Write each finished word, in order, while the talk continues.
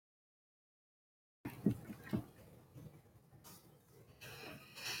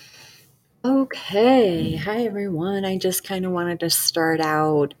Okay. Hi, everyone. I just kind of wanted to start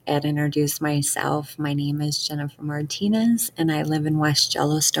out and introduce myself. My name is Jennifer Martinez, and I live in West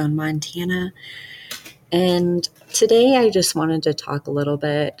Yellowstone, Montana. And today I just wanted to talk a little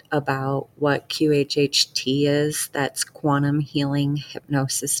bit about what QHHT is. That's Quantum Healing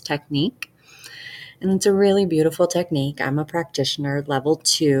Hypnosis Technique. And it's a really beautiful technique. I'm a practitioner, level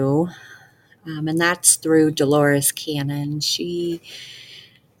two, and that's through Dolores Cannon. She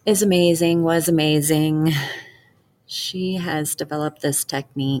is amazing, was amazing. She has developed this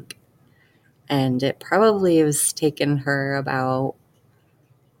technique, and it probably has taken her about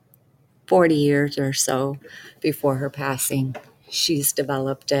 40 years or so before her passing. She's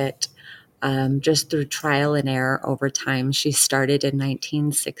developed it just through trial and error over time. She started in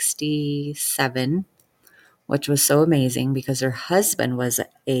 1967, which was so amazing because her husband was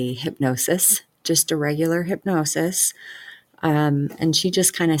a hypnosis, just a regular hypnosis. And she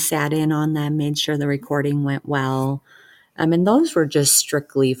just kind of sat in on them, made sure the recording went well. And those were just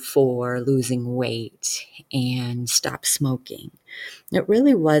strictly for losing weight and stop smoking. It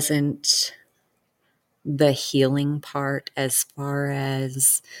really wasn't the healing part as far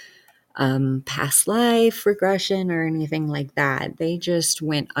as past life regression or anything like that. They just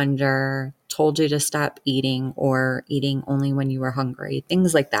went under, told you to stop eating or eating only when you were hungry,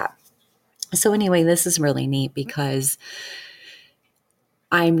 things like that. So, anyway, this is really neat because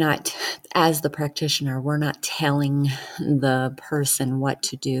I'm not, as the practitioner, we're not telling the person what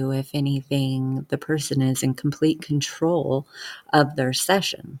to do. If anything, the person is in complete control of their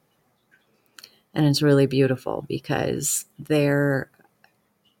session. And it's really beautiful because they're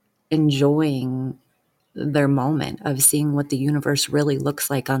enjoying their moment of seeing what the universe really looks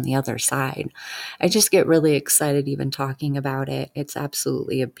like on the other side. I just get really excited even talking about it. It's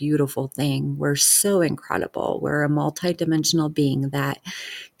absolutely a beautiful thing. We're so incredible. We're a multidimensional being that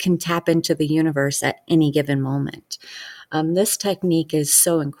can tap into the universe at any given moment. This technique is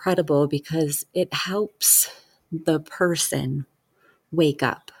so incredible because it helps the person wake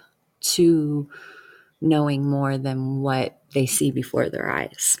up to knowing more than what they see before their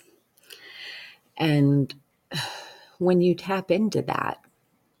eyes. And when you tap into that,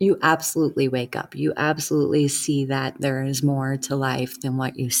 you absolutely wake up. You absolutely see that there is more to life than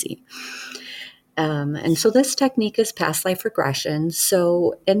what you see. And so this technique is past life regression.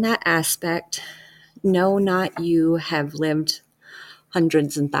 So, in that aspect, no, not you have lived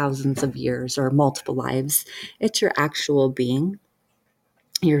hundreds and thousands of years or multiple lives. It's your actual being,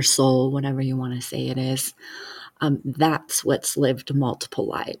 your soul, whatever you want to say it is. That's what's lived multiple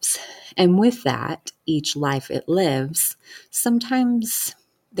lives. And with that, each life it lives, sometimes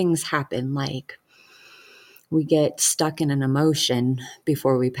things happen like we get stuck in an emotion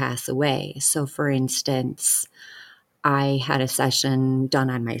before we pass away. So, for instance, I had a session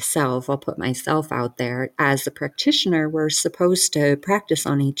done on myself. I'll put myself out there. As a practitioner, we're supposed to practice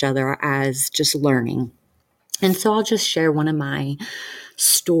on each other as just learning. And so I'll just share one of my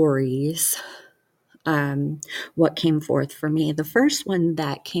stories, what came forth for me. The first one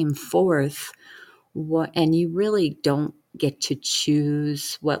that came forth, and you really don't get to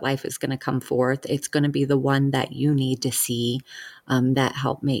choose what life is going to come forth. It's going to be the one that you need to see,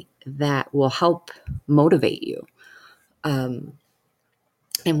 that will help motivate you. Um,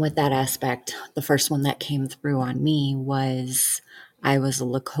 And with that aspect, the first one that came through on me was I was a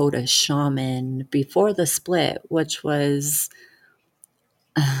Lakota shaman before the split, which was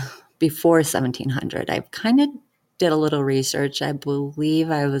before 1700. I kind of did a little research. I believe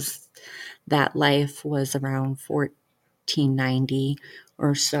that life was around 1490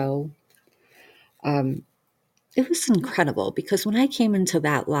 or so. Um, it was incredible because when I came into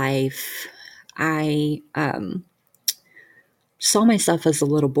that life, I saw myself as a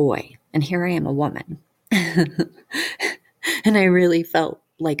little boy, and here I am a woman. And I really felt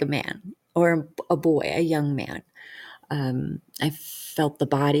like a man or a boy, a young man. I felt the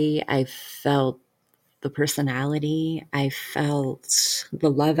body, I felt the personality, I felt the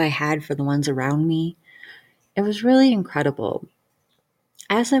love I had for the ones around me. It was really incredible.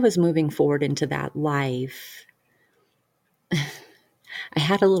 As I was moving forward into that life, I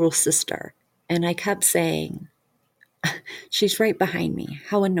had a little sister, and I kept saying, she's right behind me.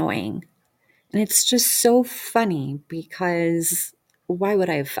 How annoying. And it's just so funny because why would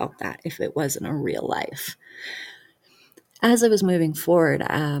I have felt that if it wasn't a real life? As I was moving forward,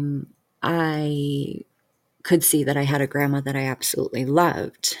 I could see that I had a grandma that I absolutely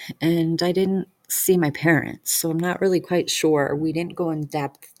loved, and I didn't see my parents, so I'm not really quite sure. We didn't go in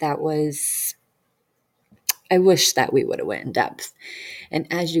depth. I wish that we would have went in depth. And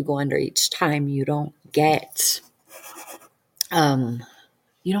as you go under each time, you don't get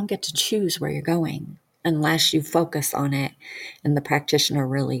You don't get to choose where you're going unless you focus on it and the practitioner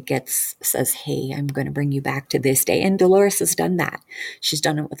really says, hey, I'm going to bring you back to this day. And Dolores has done that. She's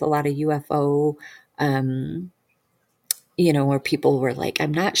done it with a lot of UFO, where people were like,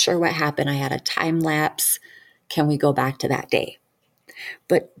 I'm not sure what happened. I had a time lapse. Can we go back to that day?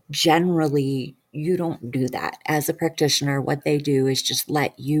 But generally, you don't do that. As a practitioner, what they do is just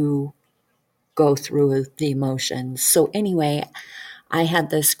let you go through the emotions. So anyway, I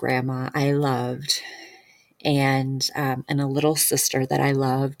had this grandma I loved, and a little sister that I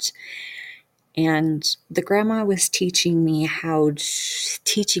loved. And the grandma was teaching me how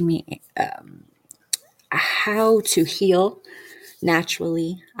to heal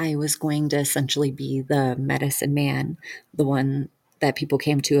naturally. I was going to essentially be the medicine man, the one that people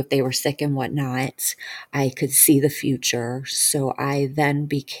came to if they were sick and whatnot. I could see the future. So I then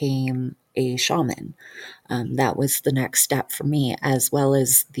became a shaman. That was the next step for me, as well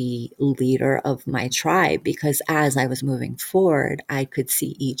as the leader of my tribe, because as I was moving forward, I could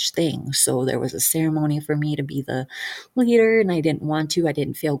see each thing. So there was a ceremony for me to be the leader, and I didn't want to. I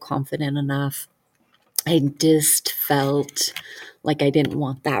didn't feel confident enough. I just felt like I didn't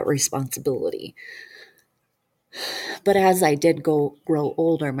want that responsibility. But as I did grow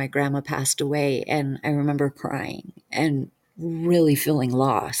older, my grandma passed away, and I remember crying and really feeling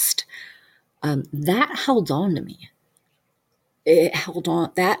lost. That held on to me. It held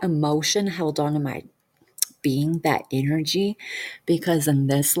on, that emotion held on to my being, that energy, because in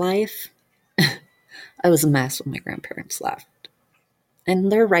this life, I was a mess when my grandparents left.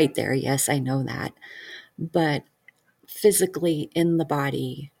 And they're right there. Yes, I know that. But physically in the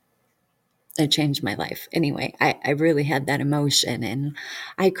body, it changed my life. Anyway, I really had that emotion, and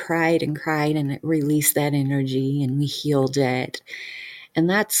I cried and cried, and it released that energy, and we healed it. And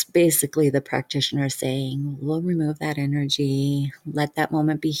that's basically the practitioner saying, we'll remove that energy, let that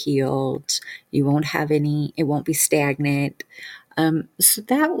moment be healed. You won't have any, it won't be stagnant. So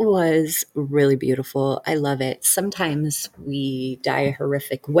that was really beautiful. I love it. Sometimes we die a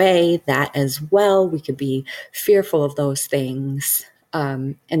horrific way, that as well. We could be fearful of those things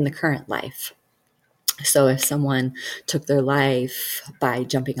in the current life. So if someone took their life by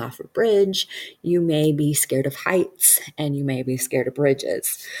jumping off a bridge, you may be scared of heights and you may be scared of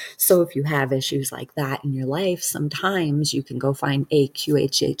bridges. So if you have issues like that in your life, sometimes you can go find a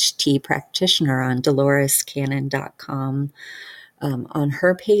QHHT practitioner on DoloresCannon.com on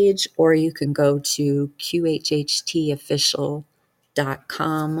her page, or you can go to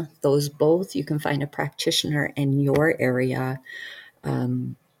QHHTofficial.com. Those both, you can find a practitioner in your area,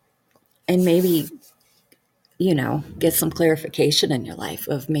 and maybe get some clarification in your life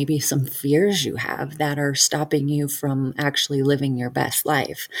of maybe some fears you have that are stopping you from actually living your best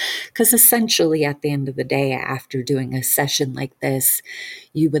life. Because essentially, at the end of the day, after doing a session like this,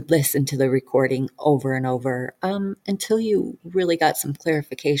 you would listen to the recording over and over until you really got some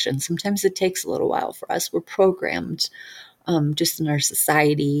clarification. Sometimes it takes a little while for us. We're programmed just in our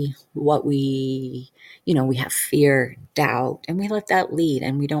society, we have fear, doubt, and we let that lead,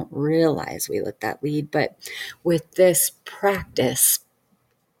 and we don't realize we let that lead. But with this practice,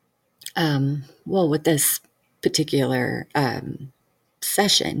 with this particular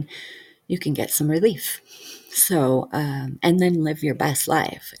session, you can get some relief. So, and then live your best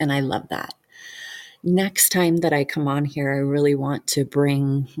life. And I love that. Next time that I come on here, I really want to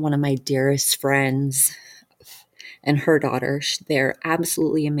bring one of my dearest friends and her daughter. They're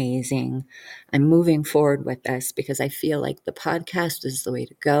absolutely amazing. I'm moving forward with this because I feel like the podcast is the way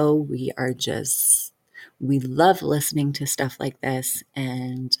to go. We love listening to stuff like this.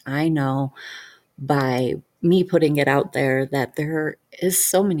 And I know by me putting it out there that there is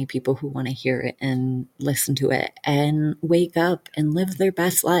so many people who want to hear it and listen to it and wake up and live their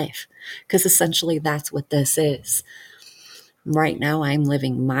best life. Because essentially that's what this is. Right now, I'm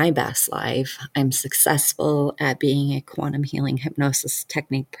living my best life. I'm successful at being a quantum healing hypnosis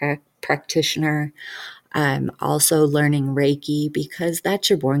technique practitioner. I'm also learning Reiki because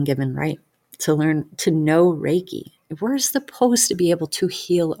that's your born given right to know Reiki. We're supposed to be able to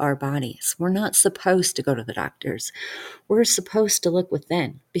heal our bodies. We're not supposed to go to the doctors. We're supposed to look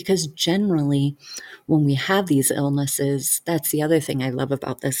within, because generally, when we have these illnesses, that's the other thing I love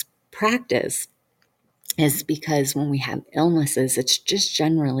about this practice, is because when we have illnesses, it's just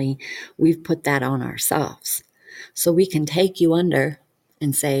generally we've put that on ourselves. So we can take you under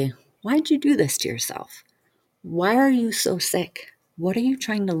and say, why'd you do this to yourself? Why are you so sick? What are you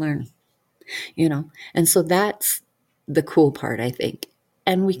trying to learn? And so that's the cool part, I think.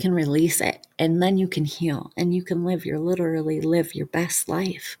 And we can release it, and then you can heal, and you can literally live your best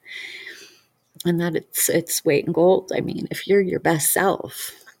life. and that it's weight in gold. I mean, if you're your best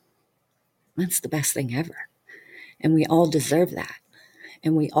self, that's the best thing ever. And we all deserve that.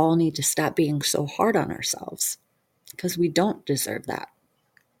 And we all need to stop being so hard on ourselves because we don't deserve that.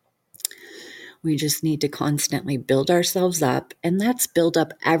 We just need to constantly build ourselves up, and that's build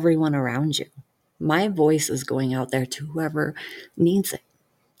up everyone around you. My voice is going out there to whoever needs it.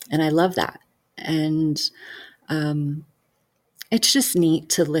 And I love that. And it's just neat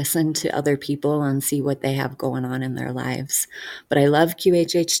to listen to other people and see what they have going on in their lives. But I love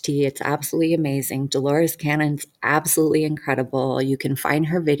QHHT. It's absolutely amazing. Dolores Cannon's absolutely incredible. You can find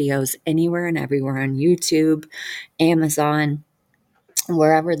her videos anywhere and everywhere on YouTube, Amazon,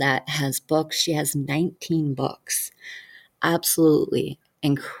 wherever that has books. She has 19 books. Absolutely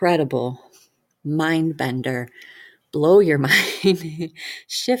incredible, mind bender, blow your mind,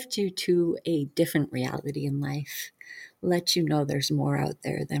 shift you to a different reality in life, let you know there's more out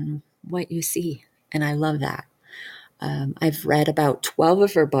there than what you see. And I love that. I've read about 12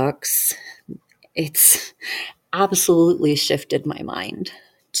 of her books. It's absolutely shifted my mind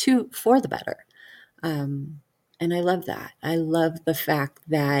for the better. And I love that. I love the fact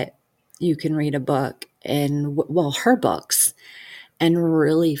that you can read a book and, well, her books, and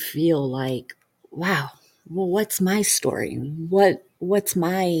really feel like, wow, well, what's my story? What's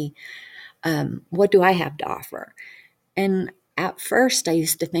my what do I have to offer? And at first, I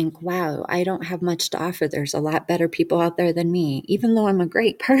used to think, wow, I don't have much to offer. There's a lot better people out there than me. Even though I'm a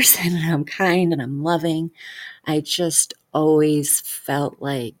great person and I'm kind and I'm loving, I just always felt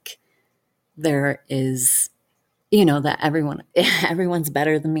like there is, that everyone's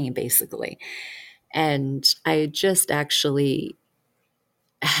better than me, basically. And I just actually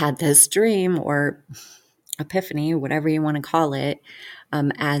had this dream or epiphany, whatever you want to call it,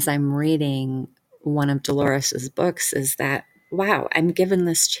 as I'm reading one of Dolores's books, is that, wow, I'm given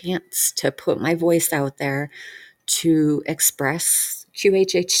this chance to put my voice out there, to express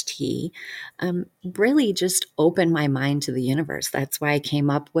QHHT, really just open my mind to the universe. That's why I came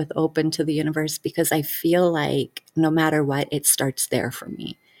up with Open to the Universe, because I feel like no matter what, it starts there for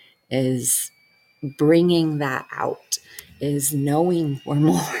me, is bringing that out, is knowing we're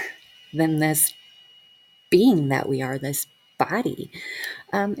more than this being that we are, this body,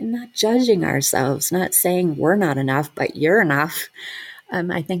 and not judging ourselves, not saying we're not enough, but you're enough.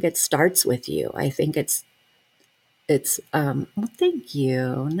 I think it starts with you. I think well, thank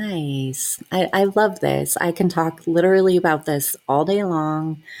you. Nice. I love this. I can talk literally about this all day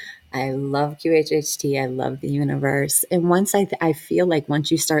long. I love QHHT. I love the universe. And once I feel like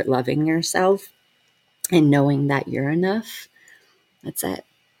once you start loving yourself and knowing that you're enough, that's it.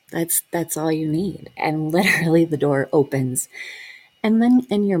 That's all you need. And literally the door opens. And then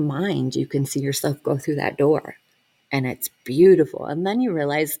in your mind, you can see yourself go through that door, and it's beautiful. And then you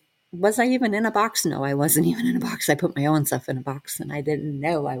realize, was I even in a box? No, I wasn't even in a box. I put my own stuff in a box and I didn't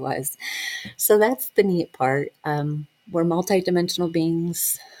know I was. So that's the neat part. We're multidimensional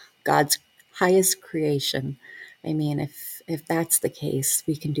beings, God's highest creation. I mean, if that's the case,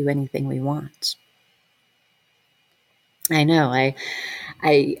 we can do anything we want. I know.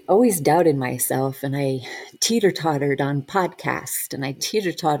 I always doubted myself, and I teeter-tottered on podcast, and I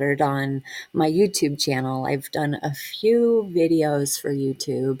teeter-tottered on my YouTube channel. I've done a few videos for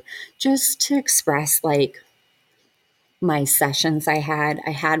YouTube just to express like my sessions I had.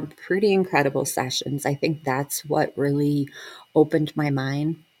 I had pretty incredible sessions. I think that's what really opened my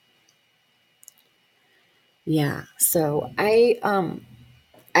mind. Yeah. So I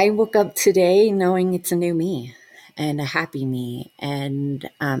woke up today knowing it's a new me and a happy me, and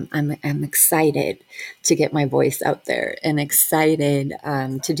I'm excited to get my voice out there and excited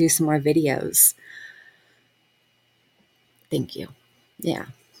to do some more videos. Thank you. Yeah,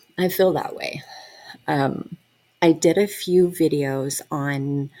 I feel that way. I did a few videos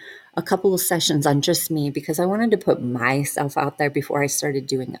on a couple of sessions on just me because I wanted to put myself out there before I started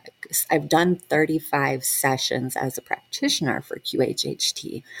doing it. I've done 35 sessions as a practitioner for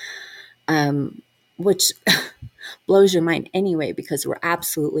QHHT, which blows your mind anyway, because we're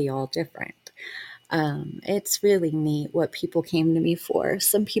absolutely all different. It's really neat what people came to me for.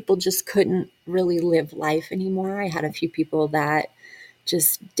 Some people just couldn't really live life anymore. I had a few people that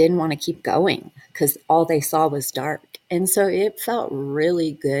just didn't want to keep going because all they saw was dark. And so it felt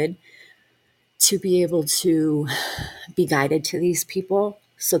really good to be able to be guided to these people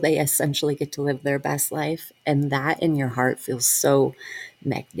so they essentially get to live their best life. And that in your heart feels so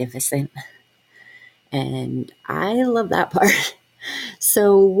magnificent. And I love that part.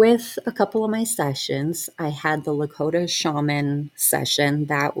 So, with a couple of my sessions, I had the Lakota shaman session.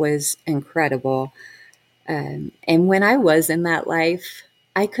 That was incredible. And when I was in that life,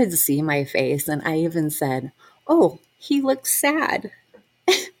 I could see my face, and I even said, "Oh, he looks sad."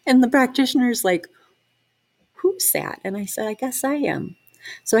 And the practitioner's like, "Who's sad?" And I said, "I guess I am."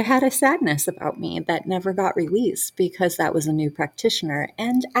 So I had a sadness about me that never got released because that was a new practitioner.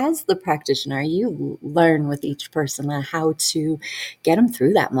 And as the practitioner, you learn with each person on how to get them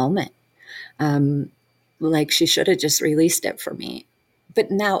through that moment. Um, like she should have just released it for me.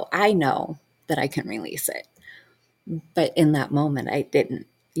 But now I know that I can release it. But in that moment, I didn't,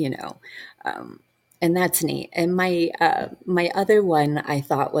 you know. Um, and that's neat. And my other one I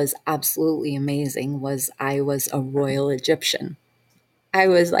thought was absolutely amazing was I was a royal Egyptian. I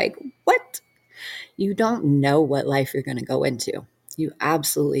was like, what? You don't know what life you're going to go into. You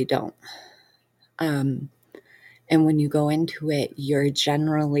absolutely don't. Um, and when you go into it, you're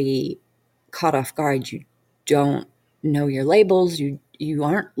generally caught off guard. You don't know your labels. You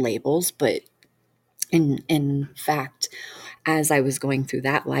aren't labels, but in fact, as I was going through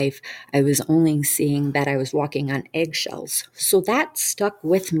that life, I was only seeing that I was walking on eggshells. So that stuck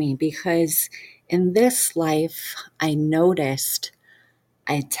with me because in this life, I noticed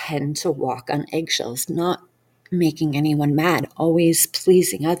I tend to walk on eggshells, not making anyone mad, always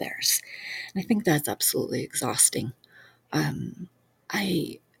pleasing others. And I think that's absolutely exhausting. Um,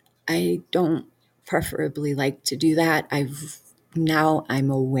 I I don't preferably like to do that.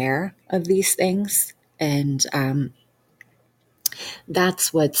 I'm aware of these things, and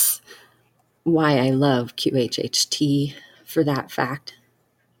that's why I love QHHT for that fact.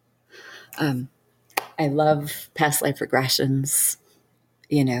 Um, I love past life regressions,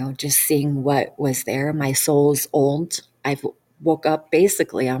 just seeing what was there. My soul's old. I've woke up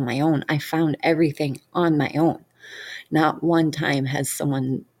basically on my own. I found everything on my own. Not one time has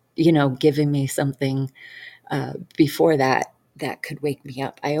someone, given me something before that could wake me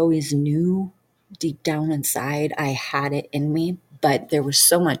up. I always knew deep down inside I had it in me, but there was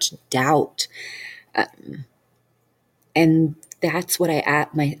so much doubt. And that's what I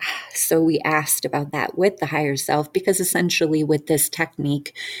at my so we asked about that with the higher self, because essentially with this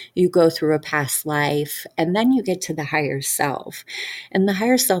technique you go through a past life and then you get to the higher self, and the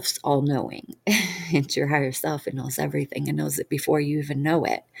higher self's all knowing. It's your higher self. It knows everything. It knows it before you even know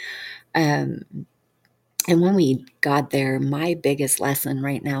it. And when we got there, my biggest lesson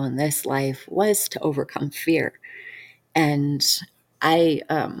right now in this life was to overcome fear. And I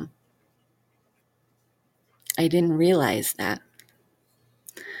I didn't realize that.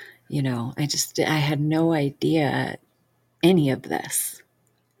 I had no idea any of this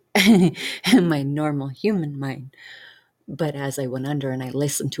in my normal human mind. But as I went under and I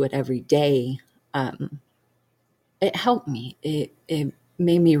listened to it every day, it helped me. It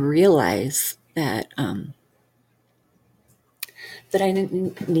made me realize that I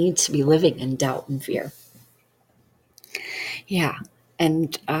didn't need to be living in doubt and fear. Yeah,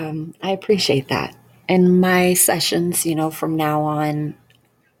 and I appreciate that. And my sessions, from now on,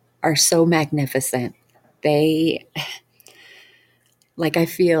 are so magnificent. They Like, I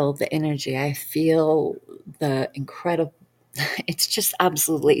feel the energy. I feel the incredible. It's just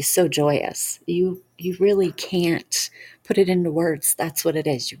absolutely so joyous. You really can't put it into words. That's what it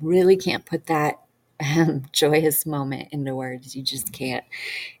is. You really can't put that joyous moment into words. You just can't.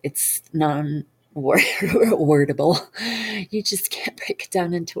 It's non-wordable. You just can't break it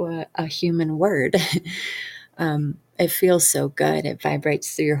down into a human word. It feels so good. It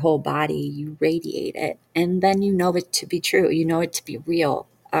vibrates through your whole body. You radiate it. And then you know it to be true. You know it to be real.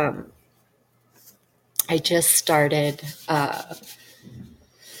 I just started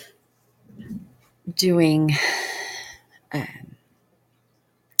doing, I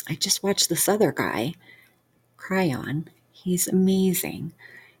just watched this other guy, Cryon. He's amazing.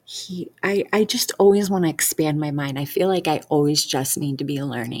 I just always want to expand my mind. I feel like I always just need to be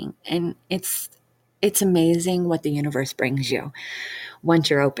learning. And it's amazing what the universe brings you once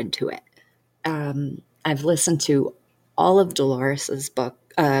you're open to it. I've listened to all of Dolores's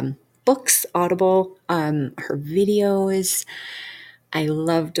books, Audible, her videos. I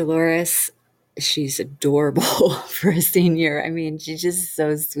love Dolores. She's adorable for a senior. I mean, she's just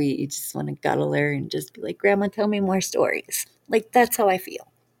so sweet. You just want to cuddle her and just be like, Grandma, tell me more stories. Like, that's how I feel.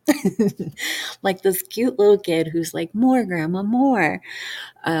 Like this cute little kid who's like, more, Grandma, more.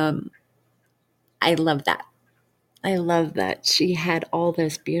 Um, I love that. I love that she had all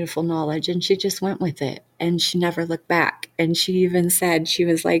this beautiful knowledge and she just went with it and she never looked back. And she even said, she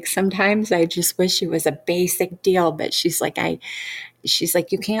was like, sometimes I just wish it was a basic deal, but she's like,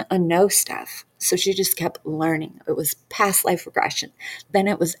 you can't unknow stuff. So she just kept learning. It was past life regression. Then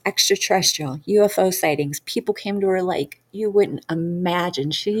it was extraterrestrial, UFO sightings. People came to her like you wouldn't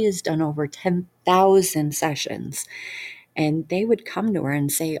imagine. She has done over 10,000 sessions And they would come to her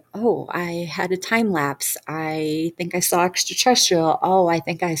and say, "Oh, I had a time lapse. I think I saw extraterrestrial. Oh, I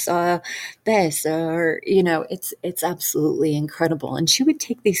think I saw this." Or, it's absolutely incredible. And she would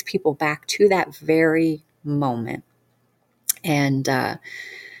take these people back to that very moment. And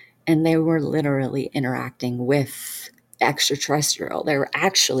they were literally interacting with extraterrestrial. They were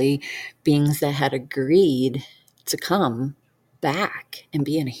actually beings that had agreed to come back and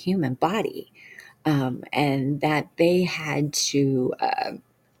be in a human body, and that they had to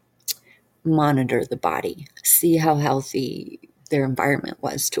monitor the body, see how healthy their environment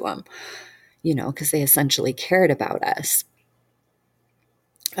was to them, because they essentially cared about us.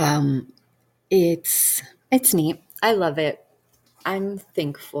 Um, it's neat. I love it. I'm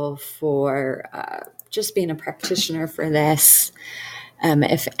thankful for just being a practitioner for this.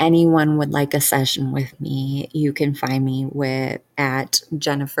 If anyone would like a session with me, you can find me at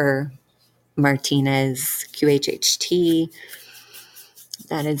Jennifer Martinez QHHT.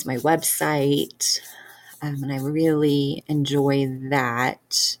 That is my website. And I really enjoy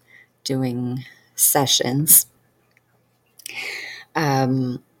that, doing sessions.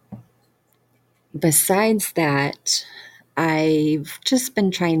 Besides that, I've just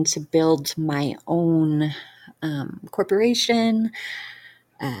been trying to build my own corporation,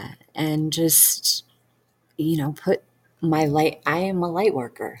 and just, put my light. I am a light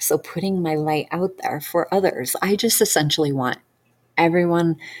worker, so putting my light out there for others. I just essentially want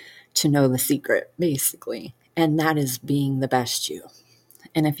everyone to know the secret, basically, and that is being the best you.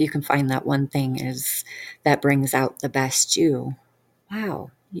 And if you can find that one thing is that brings out the best you,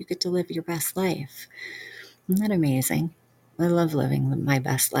 wow, you get to live your best life. Isn't that amazing? I love living my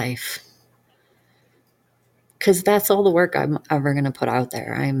best life, because that's all the work I'm ever going to put out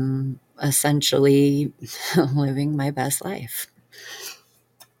there. I'm essentially living my best life.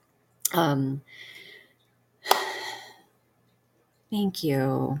 Um, Thank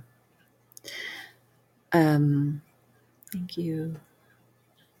you. Thank you.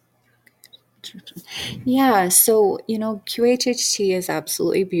 Yeah, so, QHHT is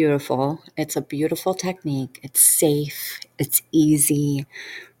absolutely beautiful. It's a beautiful technique. It's safe. It's easy.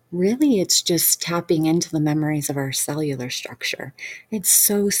 Really, it's just tapping into the memories of our cellular structure. It's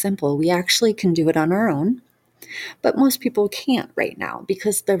so simple. We actually can do it on our own, but most people can't right now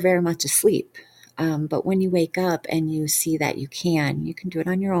because they're very much asleep. But when you wake up and you see that you can do it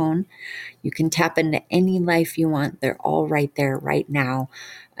on your own. You can tap into any life you want. They're all right there, right now.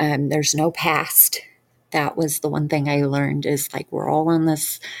 There's no past. That was the one thing I learned, is like we're all on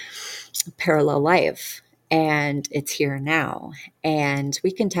this parallel life, and it's here now. And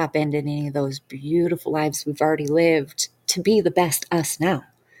we can tap into any of those beautiful lives we've already lived to be the best us now.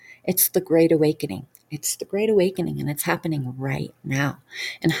 It's the Great Awakening. It's the Great Awakening, and it's happening right now.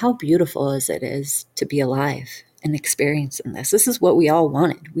 And how beautiful is to be alive and experiencing this. This is what we all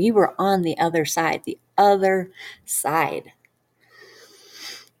wanted. We were on the other side,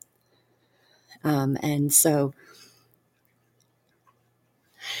 and so,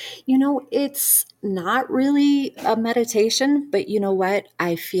 it's not really a meditation, but you know what?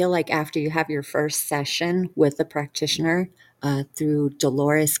 I feel like after you have your first session with a practitioner, through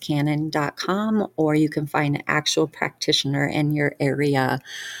DoloresCannon.com, or you can find an actual practitioner in your area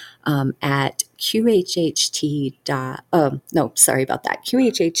at QHHT. No, sorry about that.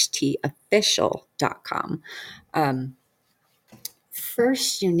 QHHTofficial.com.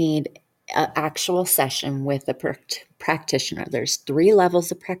 First, you need an actual session with a practitioner. There's 3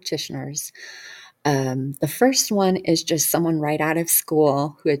 levels of practitioners. The first one is just someone right out of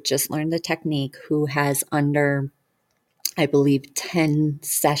school who had just learned the technique, who has under, I believe, 10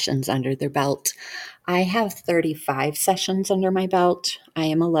 sessions under their belt. I have 35 sessions under my belt. I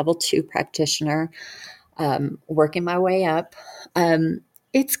am a level 2 practitioner, working my way up.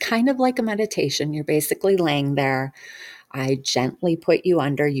 It's kind of like a meditation. You're basically laying there. I gently put you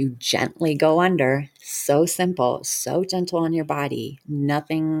under. You gently go under. So simple, so gentle on your body.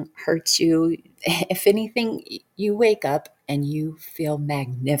 Nothing hurts you. If anything, you wake up and you feel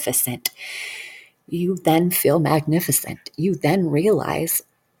magnificent. You then feel magnificent. You then realize,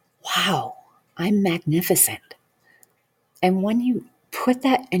 wow, I'm magnificent. And when you put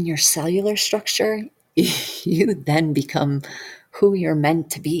that in your cellular structure, you then become who you're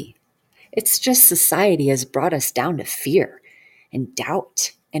meant to be. It's just society has brought us down to fear and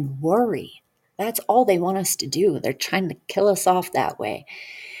doubt and worry. That's all they want us to do. They're trying to kill us off that way.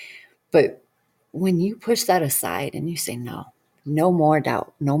 But when you push that aside and you say, no, no more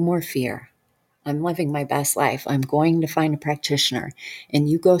doubt, no more fear, I'm living my best life, I'm going to find a practitioner, and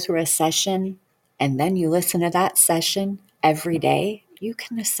you go through a session and then you listen to that session every day, you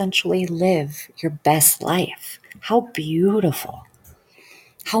can essentially live your best life. How beautiful.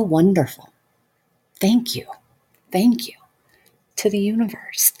 How wonderful. Thank you. Thank you to the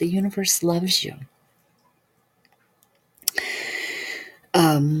universe. The universe loves you.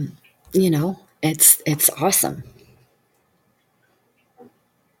 Um, it's awesome.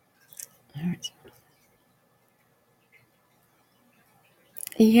 All right.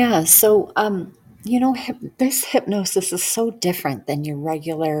 Yeah, so this hypnosis is so different than your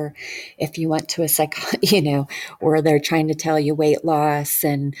regular if you went to a where they're trying to tell you weight loss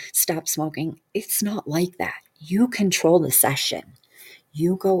and stop smoking. It's not like that. You control the session.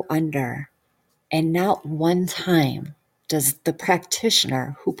 You go under, and not one time does the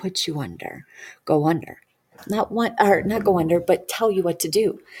practitioner who puts you under go under. Not one, or not go under, but tell you what to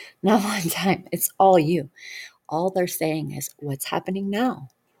do. Not one time. It's all you. All they're saying is, what's happening now?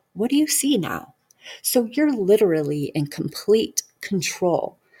 What do you see now? So you're literally in complete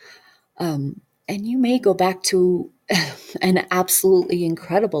control. And you may go back to an absolutely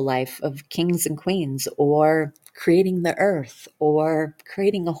incredible life of kings and queens, or creating the earth, or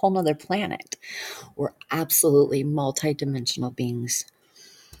creating a whole nother planet. We're absolutely multidimensional beings.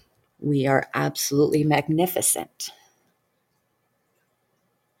 We are absolutely magnificent.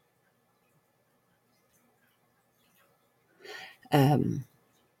 Um,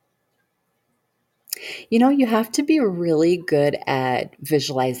 you have to be really good at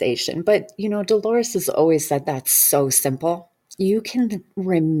visualization. But, Dolores has always said that's so simple. You can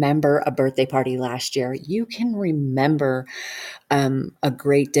remember a birthday party last year. You can remember a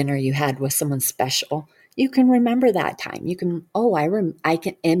great dinner you had with someone special. You can remember that time. You can, I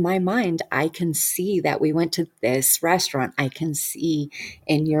can, in my mind, I can see that we went to this restaurant. I can see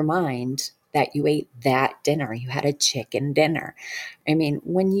in your mind that you ate that dinner. You had a chicken dinner. I mean,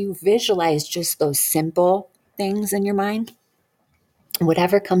 when you visualize just those simple things in your mind,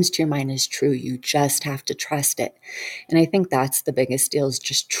 whatever comes to your mind is true. You just have to trust it. And I think that's the biggest deal, is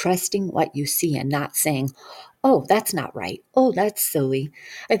just trusting what you see and not saying, oh, that's not right. Oh, that's silly.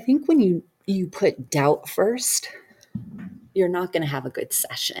 I think when you put doubt first, you're not going to have a good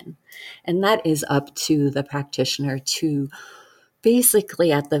session. And that is up to the practitioner to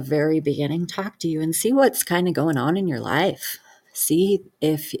basically at the very beginning talk to you and see what's kind of going on in your life. See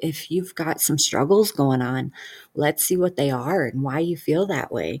if you've got some struggles going on. Let's see what they are and why you feel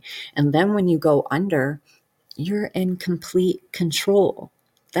that way. And then when you go under, you're in complete control.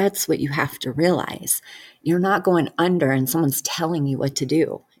 That's what you have to realize. You're not going under and someone's telling you what to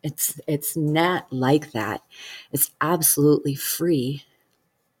do. It's not like that. It's absolutely free.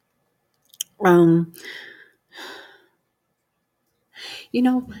 Um, you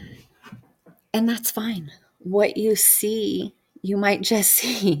know, and that's fine. What you see, you might just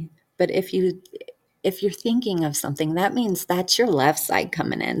see. But if you're thinking of something, that means that's your left side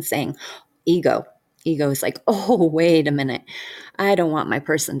coming in saying, ego. Ego is like, oh, wait a minute. I don't want my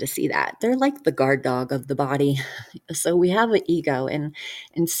person to see that. They're like the guard dog of the body. So we have an ego. And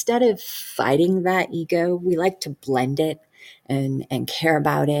instead of fighting that ego, we like to blend it and care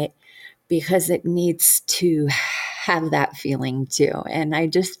about it, because it needs to have that feeling too. And I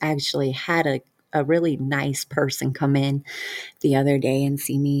just actually had a really nice person come in the other day and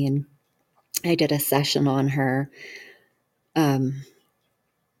see me, and I did a session on her. Um,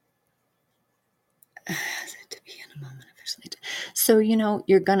 to be in a moment of so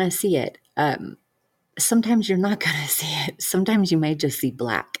you're gonna see it. Sometimes you're not gonna see it. Sometimes you may just see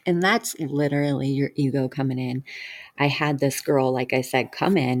black, and that's literally your ego coming in. I had this girl, like I said,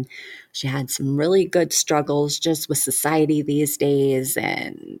 come in. She had some really good struggles just with society these days,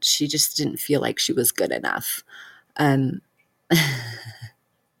 and she just didn't feel like she was good enough. Um,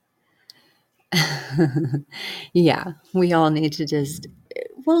 yeah, we all need to just,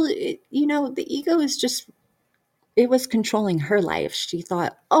 well, the ego is just, it was controlling her life. She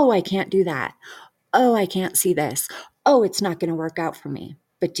thought, oh, I can't do that. Oh, I can't see this. Oh, it's not going to work out for me.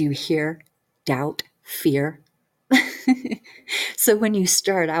 But do you hear doubt, fear? So when you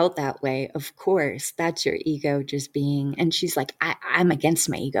start out that way, of course, that's your ego just being, and she's like, I'm against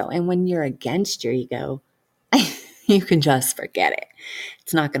my ego. And when you're against your ego, you can just forget it.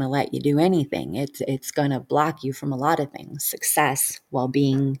 It's not going to let you do anything. It's going to block you from a lot of things: success,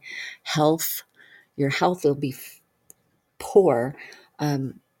 well-being, health. Your health will be poor.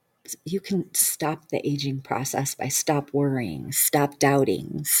 You can stop the aging process by stop worrying, stop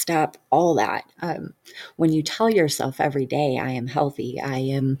doubting, stop all that. When you tell yourself every day, I am healthy, I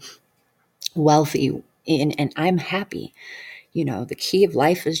am wealthy, and I'm happy, the key of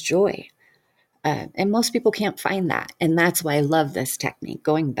life is joy. And most people can't find that. And that's why I love this technique,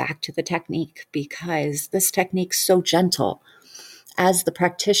 going back to the technique, because this technique's so gentle. as the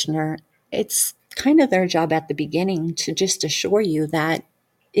practitioner, it's kind of their job at the beginning to just assure you that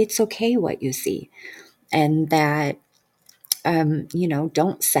it's okay what you see, and that,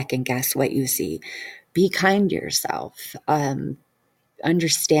 don't second guess what you see. Be kind to yourself.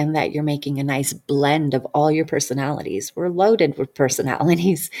 Understand that you're making a nice blend of all your personalities. We're loaded with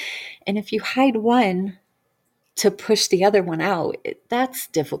personalities. And if you hide one to push the other one out, that's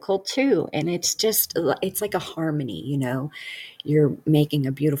difficult too. And it's like a harmony, You're making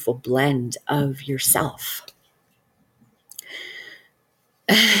a beautiful blend of yourself.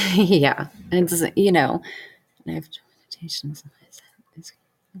 Yeah. It's, I have meditations. Is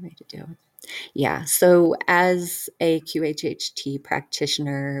the way to do it. Yeah. So, as a QHHT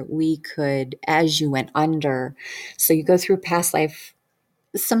practitioner, we could, as you went under, so you go through past life,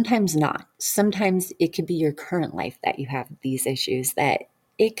 sometimes not. Sometimes it could be your current life that you have these issues, that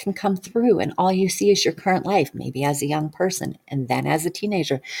it can come through, and all you see is your current life, maybe as a young person, and then as a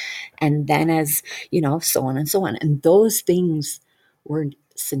teenager, and then as, so on and so on. And those things were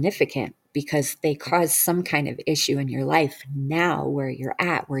significant because they caused some kind of issue in your life now where you're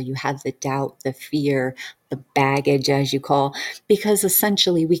at, where you have the doubt, the fear, the baggage, as you call, because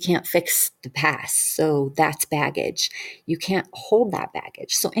essentially we can't fix the past. So that's baggage. You can't hold that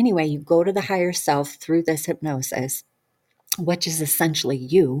baggage. So anyway, you go to the higher self through this hypnosis, which is essentially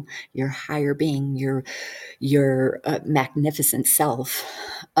you, your higher being, your magnificent self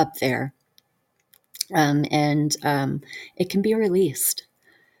up there, and it can be released.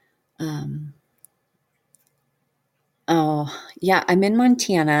 Um, oh, yeah, I'm in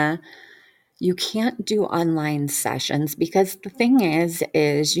Montana. You can't do online sessions because the thing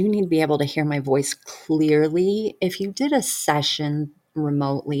is you need to be able to hear my voice clearly. If you did a session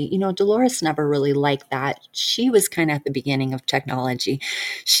remotely, Dolores never really liked that. She was kind of at the beginning of technology.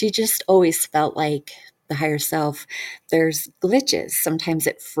 She just always felt like the higher self, there's glitches. Sometimes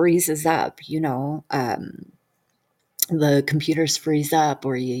it freezes up, the computers freeze up,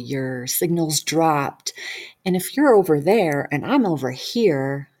 or your signals dropped. And if you're over there and I'm over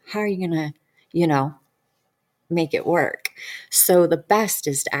here, how are you going to, you know, make it work? So the best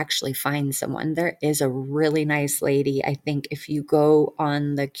is to actually find someone. There is a really nice lady. I think if you go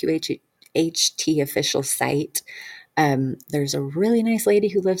on the QHT official site, there's a really nice lady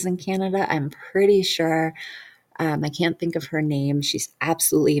who lives in Canada. I'm pretty sure. I can't think of her name. She's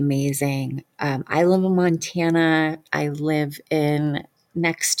absolutely amazing. I live in Montana. I live in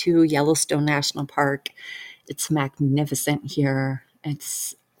next to Yellowstone National Park. It's magnificent here.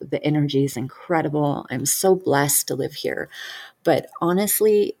 The energy is incredible. I'm so blessed to live here. But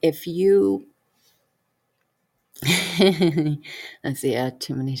honestly, if you let's see,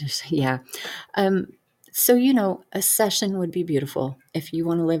 too many to say. Yeah. Um, so, a session would be beautiful. If you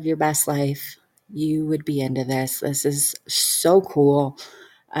want to live your best life, you would be into this. This is so cool.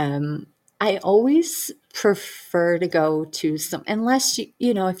 Um, I always prefer to go to some, unless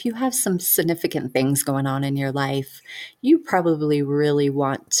if you have some significant things going on in your life, you probably really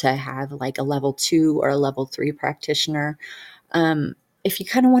want to have like a level 2 or a level 3 practitioner. If you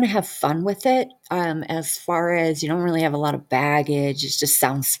kind of want to have fun with it, as far as you don't really have a lot of baggage, it just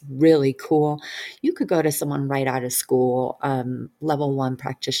sounds really cool, you could go to someone right out of school, level 1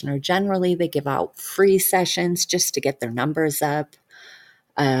 practitioner. Generally, they give out free sessions just to get their numbers up.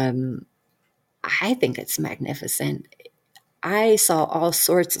 Um, I think it's magnificent. I saw all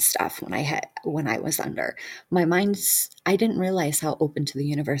sorts of stuff when I was under. I didn't realize how open to the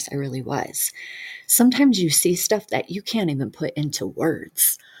universe I really was. Sometimes you see stuff that you can't even put into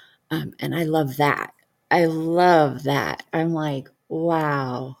words. And I love that. I love that. I'm like,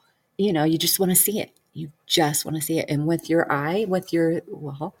 wow. You just want to see it. You just want to see it. And with your eye, your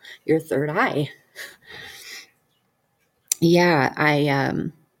third eye. Yeah,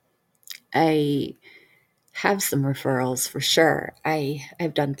 I have some referrals for sure.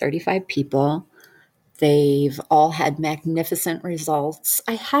 I've done 35 people. They've all had magnificent results.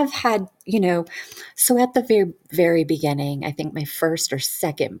 I have had, so at the very, very beginning, I think my first or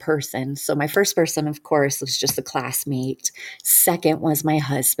second person. So my first person, of course, was just a classmate. Second was my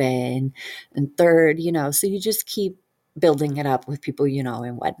husband. And third, so you just keep building it up with people,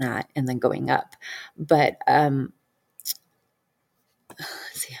 and whatnot, and then going up. But let's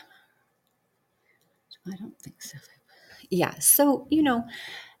see, I don't think so. Yeah. So,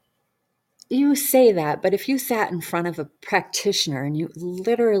 you say that, but if you sat in front of a practitioner and you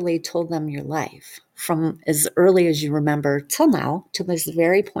literally told them your life from as early as you remember till now, to this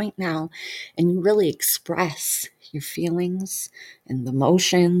very point now, and you really express your feelings and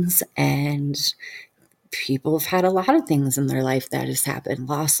emotions, and people have had a lot of things in their life that has happened,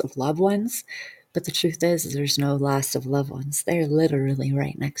 loss of loved ones. But the truth is there's no loss of loved ones. They're literally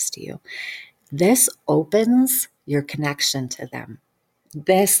right next to you. This opens your connection to them.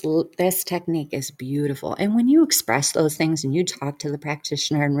 This technique is beautiful. And when you express those things and you talk to the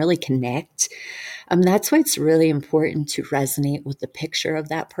practitioner and really connect, that's why it's really important to resonate with the picture of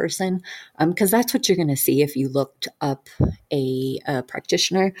that person, because that's what you're going to see if you looked up a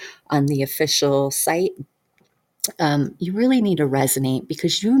practitioner on the official site. You really need to resonate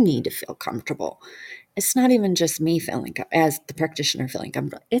because you need to feel comfortable. It's not even just me feeling, as the practitioner feeling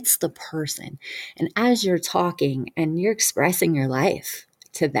comfortable, it's the person. And as you're talking and you're expressing your life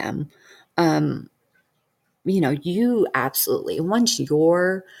to them, um, you absolutely, once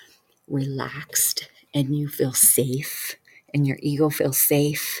you're relaxed and you feel safe and your ego feels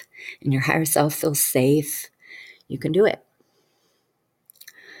safe and your higher self feels safe, you can do it.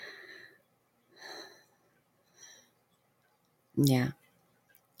 Yeah.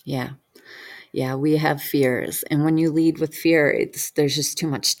 Yeah. Yeah, we have fears. And when you lead with fear, there's just too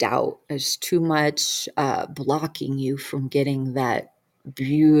much doubt. There's too much blocking you from getting that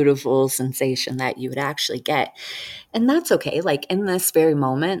beautiful sensation that you would actually get. And that's okay. Like in this very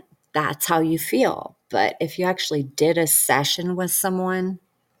moment, that's how you feel. But if you actually did a session with someone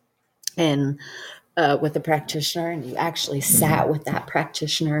and with a practitioner and you actually sat with that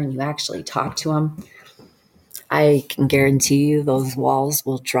practitioner and you actually talked to them, I can guarantee you those walls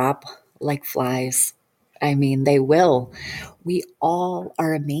will drop like flies. I mean, they will. We all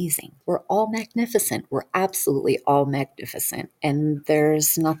are amazing. We're all magnificent. We're absolutely all magnificent. And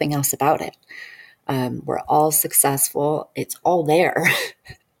there's nothing else about it. We're all successful. It's all there.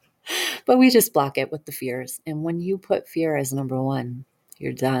 But we just block it with the fears. And when you put fear as number one,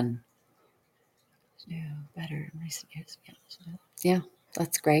 you're done. Yeah, better in recent years. Yeah,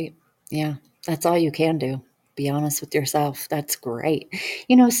 that's great. Yeah, that's all you can do. Be honest with yourself. That's great.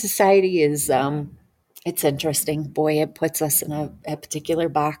 Society is it's interesting. Boy, it puts us in a particular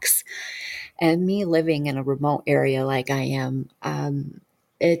box. And me living in a remote area like I am,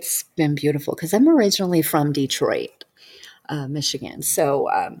 it's been beautiful because I'm originally from Detroit, Michigan. So,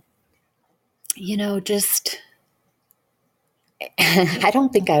 just I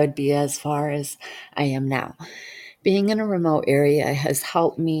don't think I would be as far as I am now. Being in a remote area has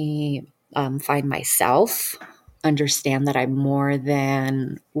helped me find myself, understand that I'm more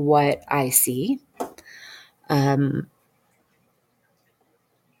than what I see. Um,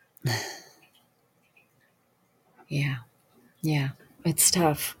 yeah, yeah, it's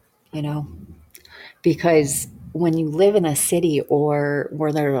tough, you know, because when you live in a city or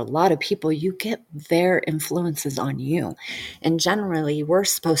where there are a lot of people, you get their influences on you. And generally, we're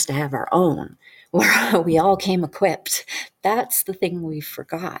supposed to have our own, where we all came equipped. That's the thing we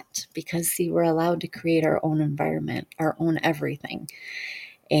forgot because, see, we're allowed to create our own environment, our own everything.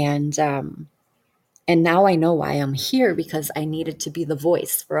 And now I know why I'm here because I needed to be the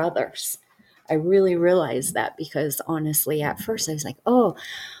voice for others. I really realized that because honestly, at first I was like, oh,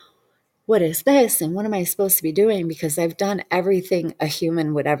 what is this? And what am I supposed to be doing? Because I've done everything a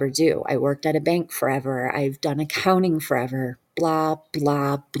human would ever do. I worked at a bank forever. I've done accounting forever. Blah,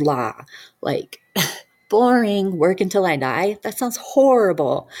 blah, blah. Like, boring, work until I die. That sounds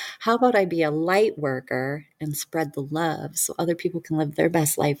horrible. How about I be a light worker and spread the love so other people can live their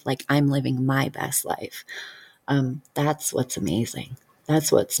best life like I'm living my best life? That's what's amazing.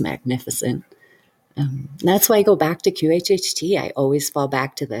 That's what's magnificent. That's why I go back to QHHT. I always fall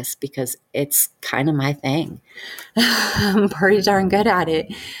back to this because it's kind of my thing. I'm pretty darn good at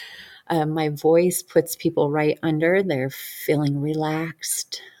it. My voice puts people right under. They're feeling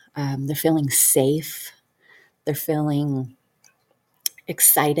relaxed. They're feeling safe. They're feeling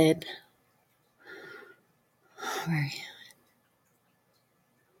excited.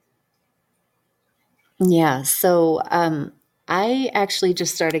 Yeah. So I actually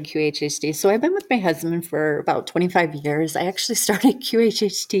just started QHHT. So I've been with my husband for about 25 years. I actually started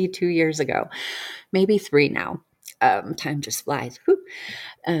QHHT 2 years ago, maybe three now. Time just flies. Whew.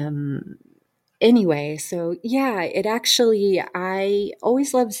 Um, anyway, so yeah, I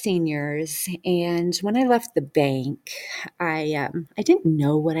always loved seniors. And when I left the bank, I didn't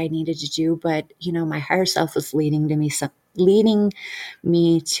know what I needed to do, but my higher self was leading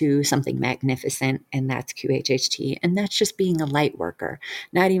me to something magnificent, and that's QHHT. And that's just being a light worker.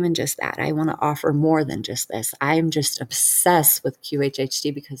 Not even just that. I want to offer more than just this. I'm just obsessed with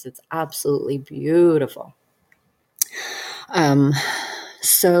QHHT because it's absolutely beautiful. Um,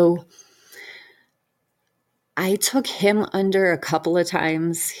 so I took him under a couple of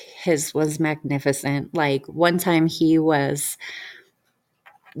times. His was magnificent. Like one time he was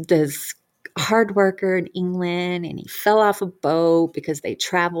this hard worker in England, and he fell off a boat because they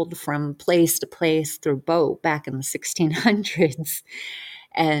traveled from place to place through boat back in the 1600s.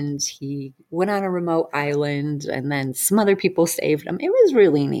 And he went on a remote island, and then some other people saved him. It was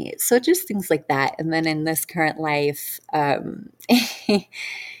really neat. So just things like that. And then in this current life,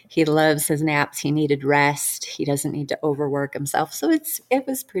 he loves his naps. He needed rest. He doesn't need to overwork himself. So it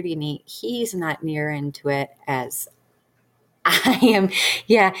was pretty neat. He's not near into it as I am.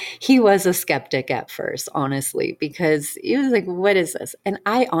 Yeah, he was a skeptic at first, honestly, because he was like, what is this? And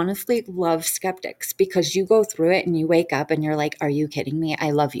I honestly love skeptics because you go through it and you wake up and you're like, are you kidding me?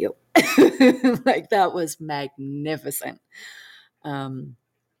 I love you. Like, that was magnificent. Um,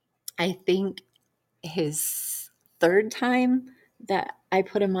 I think his third time that I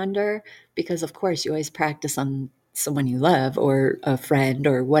put him under, because of course you always practice on someone you love or a friend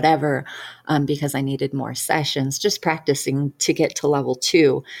or whatever, because I needed more sessions, just practicing to get to level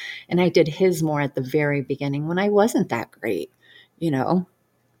 2. And I did his more at the very beginning when I wasn't that great, you know.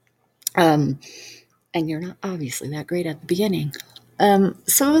 Um, and you're not obviously that great at the beginning.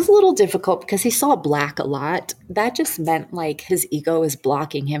 So it was a little difficult because he saw black a lot. That just meant like his ego was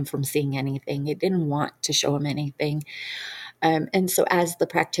blocking him from seeing anything. It didn't want to show him anything. And so as the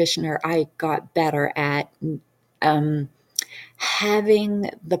practitioner, I got better at having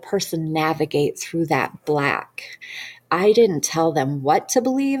the person navigate through that black. I didn't tell them what to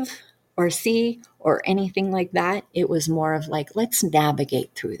believe or see or anything like that. It was more of like, let's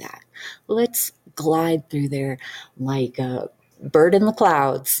navigate through that. Let's glide through there like a bird in the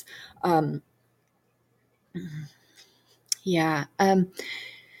clouds. Um, yeah.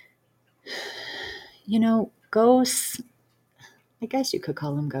 Ghosts, I guess you could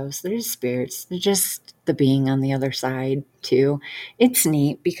call them ghosts. They're just spirits. They're just the being on the other side too. It's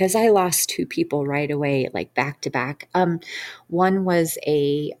neat because I lost 2 people right away, like back to back. One was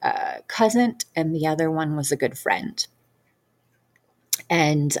a cousin, and the other one was a good friend.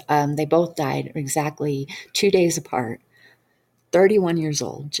 And they both died exactly 2 days apart. 31 years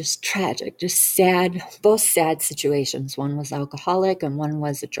old, just tragic, just sad, both sad situations. One was alcoholic and one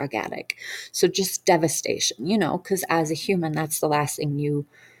was a drug addict. So just devastation, because as a human, that's the last thing you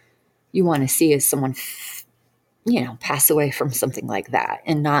want to see is someone, pass away from something like that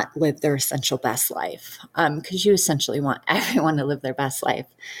and not live their essential best life. Because you essentially want everyone to live their best life.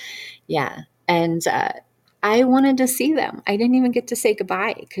 Yeah. And I wanted to see them. I didn't even get to say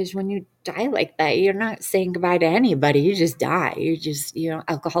goodbye because when you die like that, you're not saying goodbye to anybody. You just die. You just,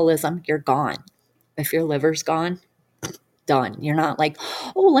 alcoholism, you're gone. If your liver's gone, done. You're not like,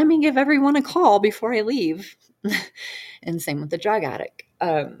 oh, let me give everyone a call before I leave. And same with the drug addict.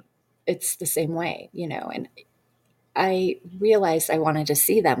 It's the same way, and I realized I wanted to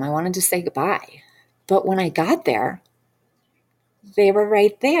see them. I wanted to say goodbye. But when I got there, they were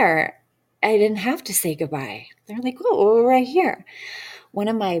right there. I didn't have to say goodbye. They're like, oh, we're right here. One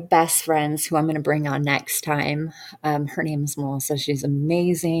of my best friends, who I'm going to bring on next time, her name is Melissa. She's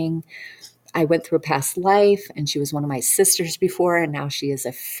amazing. I went through a past life, and she was one of my sisters before, and now she is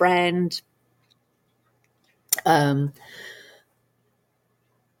a friend. Um,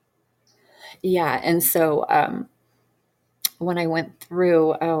 yeah, and so when I went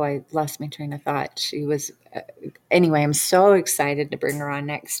through, I lost my train of thought. She was, anyway, I'm so excited to bring her on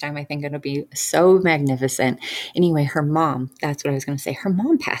next time. I think it'll be so magnificent. Anyway, her mom, that's what I was going to say. Her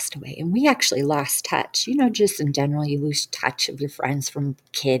mom passed away, and we actually lost touch. Just in general, you lose touch of your friends from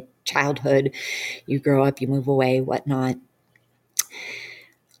childhood. You grow up, you move away, whatnot.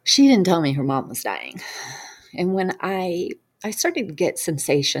 She didn't tell me her mom was dying. And when I started to get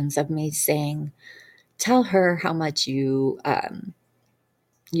sensations of me saying, tell her how much you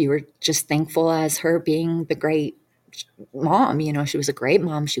were just thankful as her being the great mom. She was a great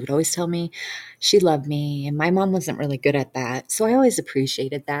mom. She would always tell me she loved me. And my mom wasn't really good at that. So I always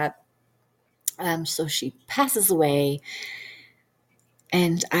appreciated that. So she passes away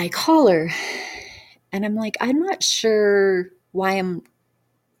and I call her and I'm like, I'm not sure why I'm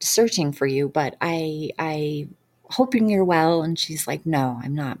searching for you, but I hoping you're well. And she's like, no,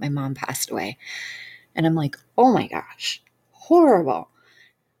 I'm not. My mom passed away. And I'm like, oh my gosh, horrible.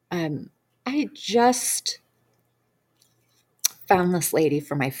 I just found this lady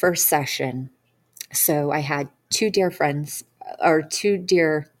for my first session. So I had 2 dear friends, or 2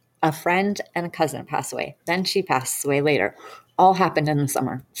 dear, a friend and a cousin pass away. Then she passes away later. All happened in the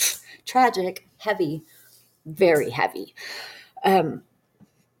summer. Tragic, heavy, very heavy. I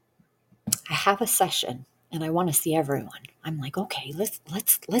have a session and I want to see everyone. I'm like, okay,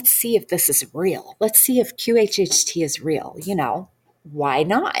 let's see if this is real. Let's see if QHHT is real. Why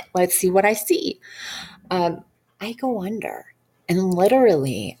not? Let's see what I see. I go under, and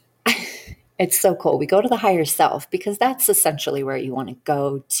literally, It's so cool. We go to the higher self because that's essentially where you want to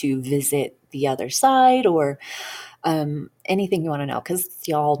go to visit the other side, or anything you want to know, because it's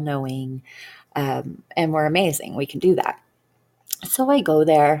the all knowing, and we're amazing. We can do that. So I go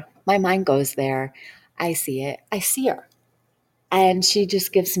there, my mind goes there, I see it, I see her. And she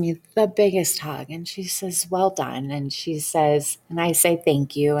just gives me the biggest hug and she says, "Well done." And she says, and I say,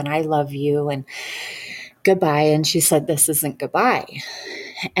 "Thank you." And "I love you." And "Goodbye." And she said, "This isn't goodbye."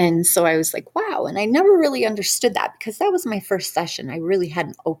 And so I was like, wow. And I never really understood that because that was my first session. I really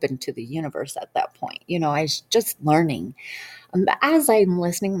hadn't opened to the universe at that point. I was just learning. As I'm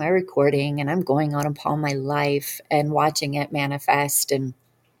listening to my recording and I'm going on upon my life and watching it manifest, and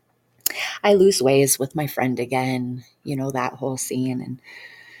I lose ways with my friend again, that whole scene. And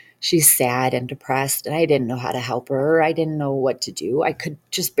she's sad and depressed, and I didn't know how to help her. I didn't know what to do. I could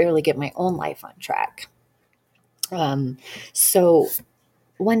just barely get my own life on track. So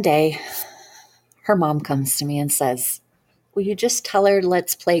one day, her mom comes to me and says, "Will you just tell her,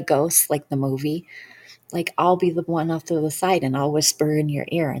 let's play ghosts like the movie? Like, I'll be the one off to the side and I'll whisper in your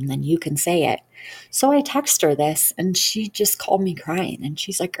ear and then you can say it." So I text her this and she just called me crying. And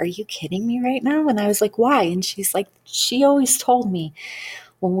she's like, "Are you kidding me right now?" And I was like, "Why?" And she's like, "She always told me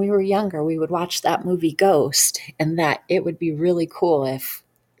when we were younger, we would watch that movie Ghost and that it would be really cool if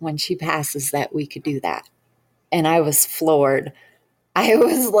when she passes that we could do that." And I was floored. I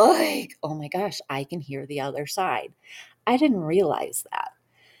was like, oh my gosh, I can hear the other side. I didn't realize that.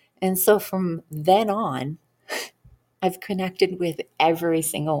 And so from then on, I've connected with every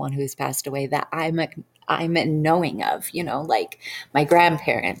single one who's passed away that I'm knowing of, like my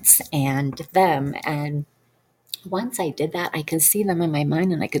grandparents and them. And once I did that, I can see them in my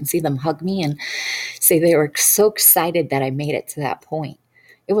mind and I can see them hug me and say they were so excited that I made it to that point.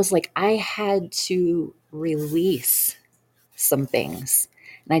 It was like I had to release some things.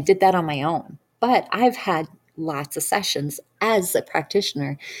 And I did that on my own. But I've had lots of sessions as a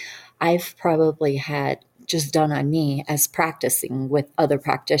practitioner. I've probably had just done on me as practicing with other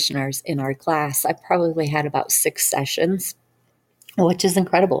practitioners in our class. I probably had about 6 sessions, which is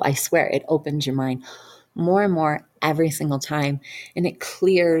incredible. I swear it opens your mind more and more every single time. And it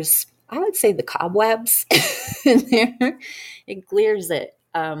clears, I would say, the cobwebs in there. It clears it.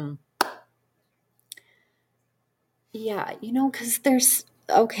 Yeah, because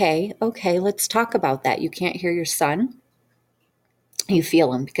okay, let's talk about that. You can't hear your son. You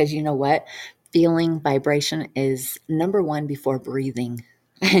feel him because you know what? Feeling vibration is number one before breathing.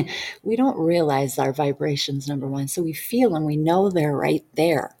 We don't realize our vibrations number one. So we feel them, we know they're right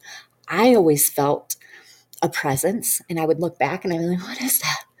there. I always felt a presence and I would look back and I'd be like, what is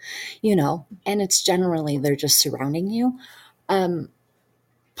that? And it's generally they're just surrounding you. Um,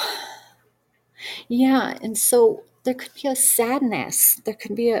 Yeah, and so there could be a sadness. There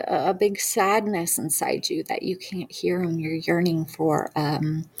could be a big sadness inside you that you can't hear, and you're yearning for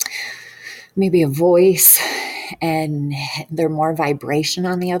maybe a voice, and they're more vibration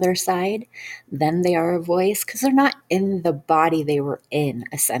on the other side than they are a voice because they're not in the body they were in,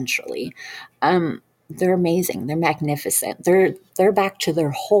 essentially. They're amazing. They're magnificent. They're back to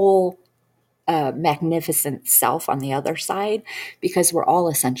their whole magnificent self on the other side because we're all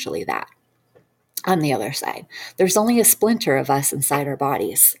essentially that on the other side. There's only a splinter of us inside our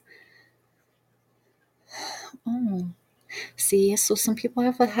bodies. Oh, see, so some people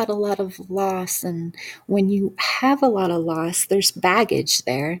have had a lot of loss, and when you have a lot of loss, there's baggage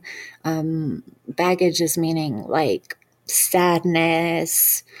there. Baggage is meaning like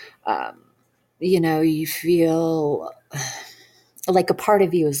sadness. Um, you feel like a part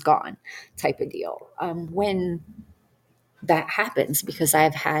of you is gone, type of deal. When that happens, because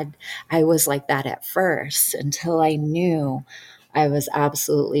I was like that at first until I knew I was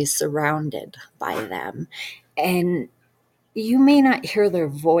absolutely surrounded by them. And you may not hear their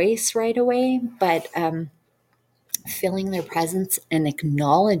voice right away, but feeling their presence and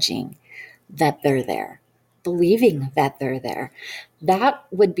acknowledging that they're there, believing that they're there, that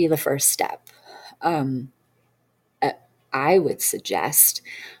would be the first step. Um, I would suggest,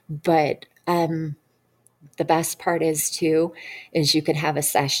 but the best part is you could have a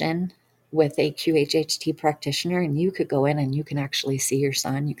session with a QHHT practitioner and you could go in and you can actually see your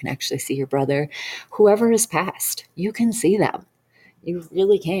son, you can actually see your brother, whoever has passed, you can see them. You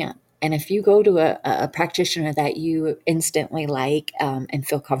really can. And if you go to a practitioner that you instantly like, and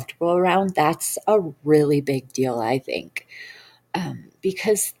feel comfortable around, that's a really big deal, I think,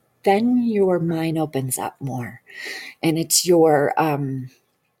 because then your mind opens up more and it's your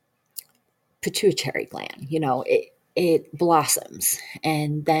pituitary gland, it blossoms.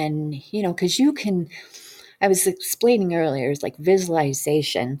 And then, because I was explaining earlier, it's like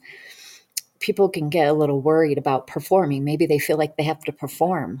visualization. people can get a little worried about performing. Maybe they feel like they have to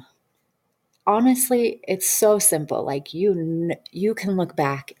perform. Honestly, it's so simple. Like you can look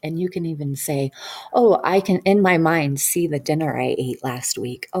back and you can even say, "Oh, I can in my mind see the dinner I ate last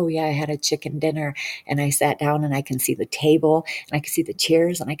week. Oh yeah, I had a chicken dinner and I sat down and I can see the table and I can see the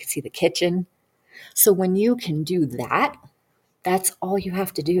chairs and I can see the kitchen." So when you can do that, that's all you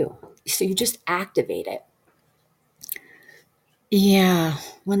have to do. So you just activate it. Yeah,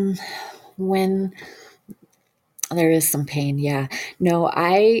 when there is some pain, yeah. No,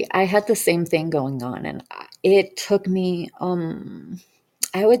 I had the same thing going on, and it took me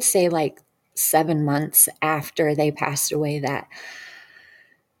I would say like 7 months after they passed away, that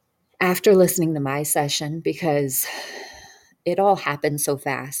after listening to my session, because it all happened so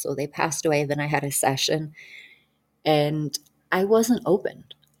fast. So they passed away, then I had a session and I wasn't open.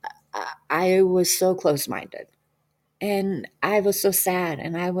 I was so close-minded and I was so sad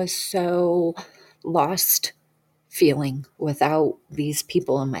and I was so lost feeling without these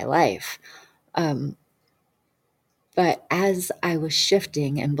people in my life. Um, but as I was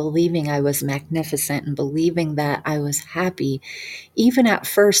shifting and believing I was magnificent and believing that I was happy, even at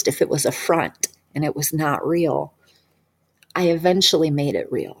first, if it was a front and it was not real, I eventually made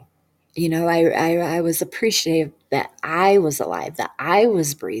it real. You know, I was appreciative that I was alive, that I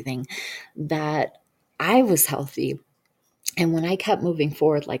was breathing, that I was healthy. And when I kept moving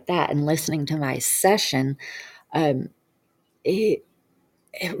forward like that and listening to my session, um, it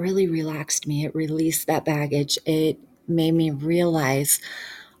it really relaxed me. It released that baggage. It made me realize,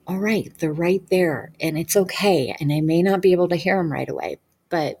 all right, they're right there and it's okay. And I may not be able to hear them right away,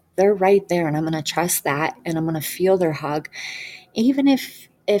 but they're right there and I'm going to trust that and I'm going to feel their hug. Even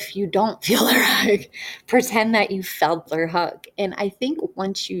if you don't feel their hug, pretend that you felt their hug. And I think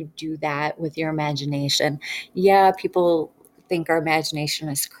once you do that with your imagination, yeah, people think our imagination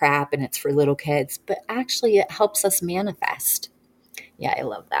is crap and it's for little kids, but actually it helps us manifest. Yeah, I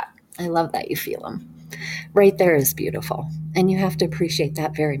love that. I love that you feel them. Right there is beautiful. And you have to appreciate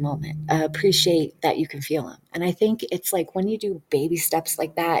that very moment. Appreciate that you can feel them. And I think it's like when you do baby steps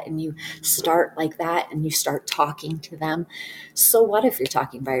like that and you start like that and you start talking to them. So, what if you're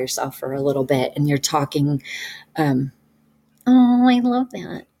talking by yourself for a little bit and you're talking, um, oh, I love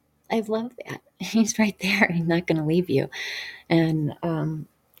that. I love that. He's right there. He's not going to leave you. And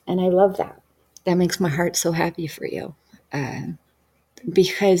I love that. That makes my heart so happy for you. Uh,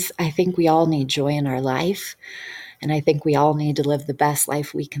 because I think we all need joy in our life. And I think we all need to live the best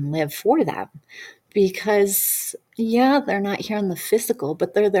life we can live for them. Because, yeah, they're not here in the physical,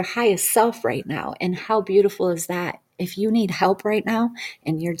 but they're their highest self right now. And how beautiful is that? If you need help right now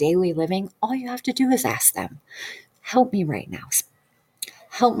in your daily living, all you have to do is ask them, help me right now.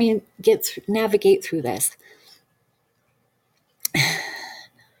 Help me navigate through this.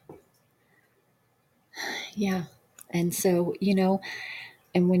 Yeah. And so,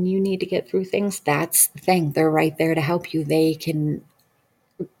 and when you need to get through things, that's the thing. They're right there to help you. They can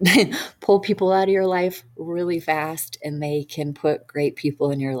pull people out of your life really fast and they can put great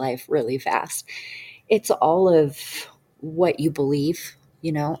people in your life really fast. It's all of what you believe,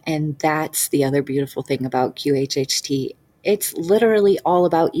 and that's the other beautiful thing about QHHT. It's literally all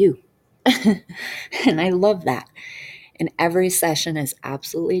about you. And I love that. And every session is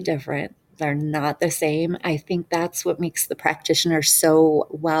absolutely different. They're not the same. I think that's what makes the practitioner so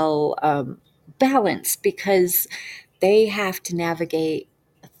well balanced, because they have to navigate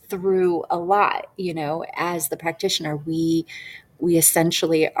through a lot. As the practitioner, we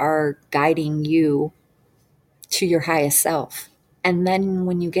essentially are guiding you to your highest self. And then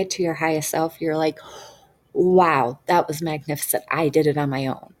when you get to your highest self, you're like, wow, that was magnificent. I did it on my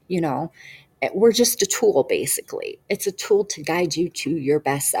own. We're just a tool, basically. It's a tool to guide you to your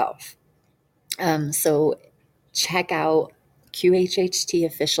best self. So check out QHHT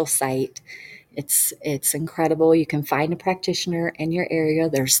official site. It's incredible. You can find a practitioner in your area.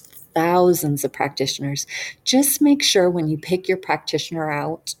 There's thousands of practitioners. Just make sure when you pick your practitioner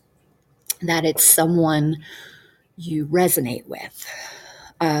out that it's someone you resonate with.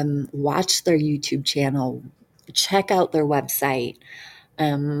 Watch their YouTube channel. Check out their website.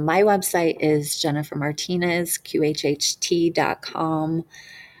 My website is Jennifer Martinez, QHHT.com.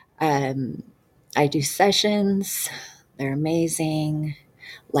 I do sessions. They're amazing,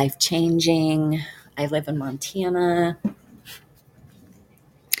 life changing. I live in Montana.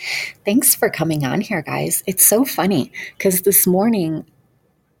 Thanks for coming on here, guys. It's so funny because this morning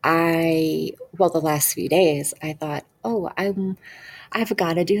the last few days, I thought, oh, I've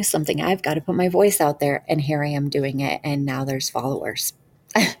got to do something. I've got to put my voice out there. And here I am doing it. And now there's followers.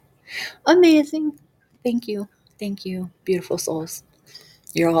 Amazing. Thank you. Thank you, beautiful souls.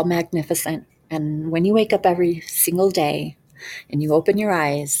 You're all magnificent. And when you wake up every single day and you open your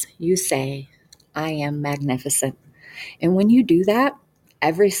eyes, you say, I am magnificent. And when you do that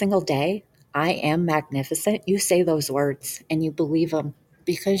every single day, I am magnificent, you say those words and you believe them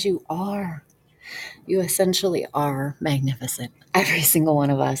because you are. You essentially are magnificent, every single one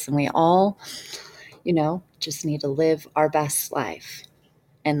of us. And we all, just need to live our best life.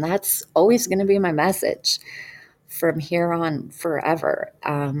 And that's always going to be my message from here on forever.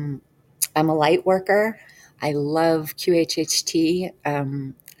 I'm a light worker. I love QHHT.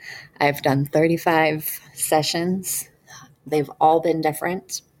 I've done 35 sessions. They've all been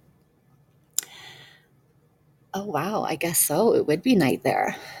different. Oh, wow. I guess so. It would be night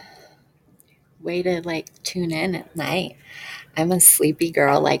there. Way to tune in at night. I'm a sleepy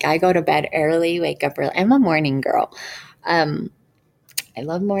girl. I go to bed early, wake up early. I'm a morning girl. Um, I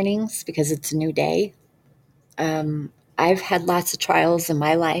love mornings because it's a new day. I've had lots of trials in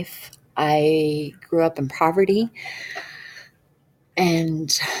my life. I grew up in poverty,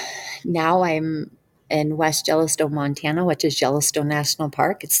 and now I'm in West Yellowstone, Montana, which is Yellowstone National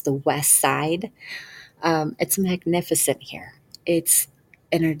Park. It's the west side. It's magnificent here. It's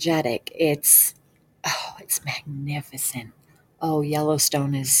energetic. It's magnificent. Oh,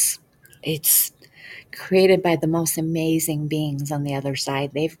 Yellowstone it's created by the most amazing beings on the other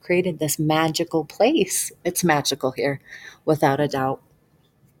side. They've created this magical place. It's magical here, without a doubt.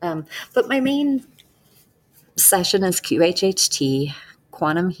 But my main session is QHHT,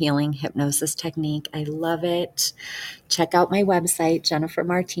 Quantum Healing Hypnosis Technique. I love it. Check out my website, Jennifer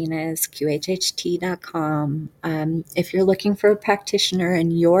Martinez, QHHT.com. If you're looking for a practitioner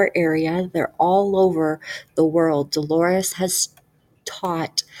in your area, they're all over the world. Dolores has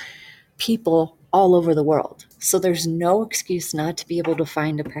taught people all over the world. So there's no excuse not to be able to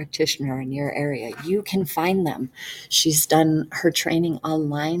find a practitioner in your area. You can find them. She's done her training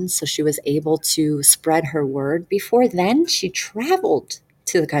online, so she was able to spread her word. Before then, she traveled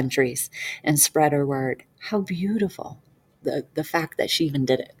to the countries and spread her word. How beautiful. The fact that she even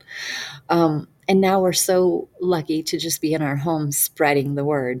did it. And now we're so lucky to just be in our homes spreading the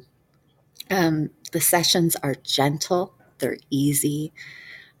word. The sessions are gentle, they're easy.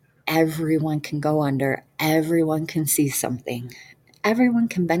 Everyone can go under, everyone can see something, everyone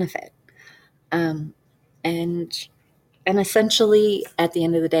can benefit. Um, and and essentially at the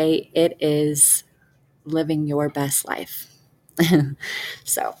end of the day, it is living your best life.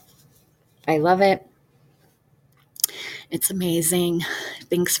 So I love it. It's amazing.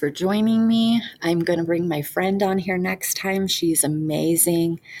 Thanks for joining me. I'm going to bring my friend on here next time. She's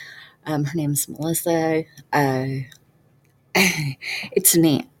amazing. Her name's Melissa. It's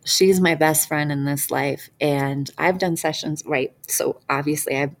neat. She's my best friend in this life. And I've done sessions, right? So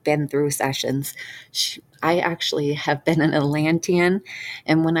obviously, I've been through sessions. I actually have been an Atlantean.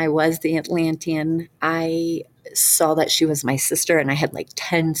 And when I was the Atlantean, I saw that she was my sister, and I had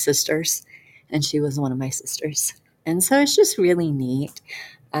 10 sisters, and she was one of my sisters. And so it's just really neat.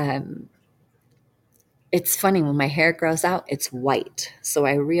 Um, it's funny when my hair grows out, it's white. So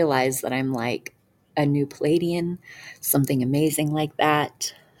I realize that I'm like a new Palladian, something amazing like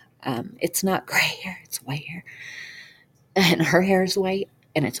that. It's not gray hair, it's white hair. And her hair is white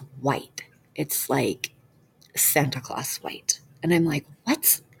and it's white. It's like Santa Claus white. And I'm like,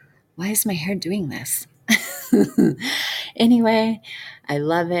 what? Why is my hair doing this? Anyway, I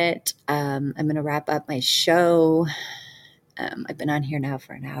love it. I'm going to wrap up my show. I've been on here now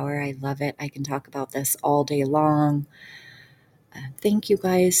for an hour. I love it. I can talk about this all day long. Thank you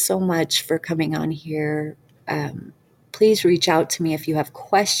guys so much for coming on here. Please reach out to me if you have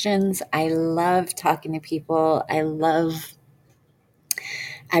questions. I love talking to people. I love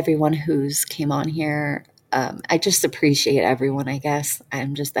everyone who's came on here. I just appreciate everyone, I guess.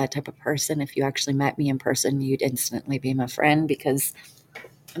 I'm just that type of person. If you actually met me in person, you'd instantly be my friend because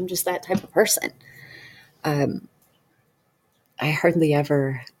I'm just that type of person. I hardly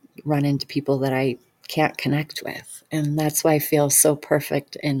ever run into people that I can't connect with. And that's why I feel so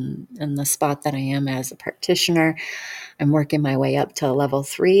perfect in the spot that I am as a practitioner. I'm working my way up to level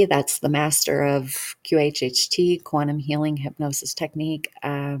 3. That's the master of QHHT, Quantum Healing Hypnosis Technique.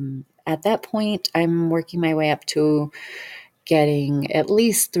 At that point, I'm working my way up to getting at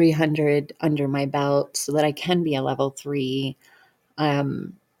least 300 under my belt so that I can be a level 3.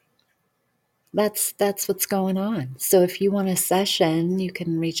 That's what's going on. So if you want a session, you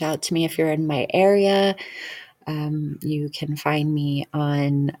can reach out to me if you're in my area. You can find me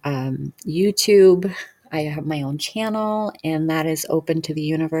on YouTube. I have my own channel, and that is open to the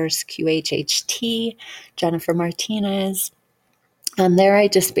universe, QHHT, Jennifer Martinez. And there I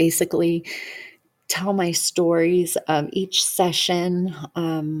just basically tell my stories of each session.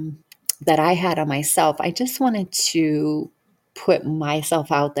 that I had on myself, I just wanted to put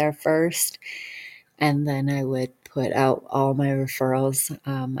myself out there first, and then I would put out all my referrals.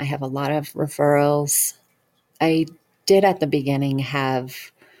 I have a lot of referrals. I did at the beginning have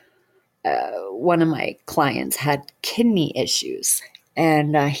one of my clients had kidney issues,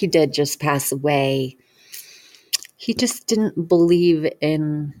 and he did just pass away. He just didn't believe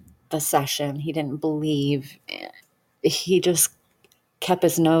in the session. He didn't believe, he just kept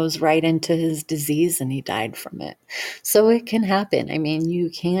his nose right into his disease and he died from it. So it can happen. I mean, you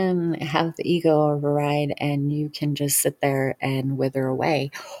can have the ego override and you can just sit there and wither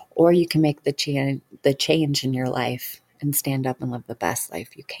away, or you can make the change in your life and stand up and live the best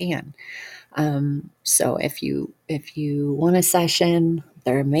life you can. So if you want a session,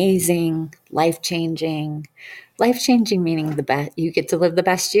 they're amazing, life changing meaning the best. You get to live the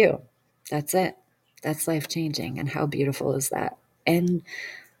best you. That's it. That's life changing, and how beautiful is that? And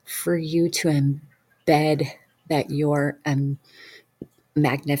for you to embed that you're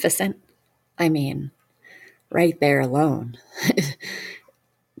magnificent. I mean, right there alone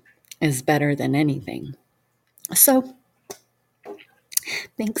is better than anything. So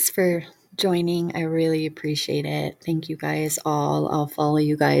thanks for joining. I really appreciate it. Thank you guys all. I'll follow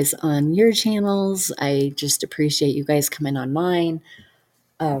you guys on your channels. I just appreciate you guys coming on mine.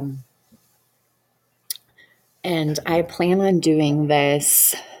 And I plan on doing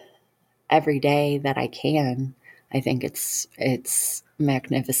this every day that I can. I think it's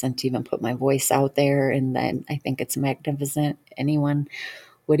magnificent to even put my voice out there, and then I think it's magnificent anyone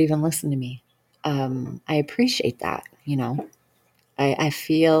would even listen to me. I appreciate that. I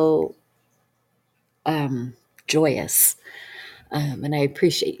feel joyous, and I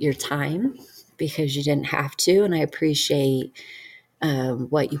appreciate your time because you didn't have to, and I appreciate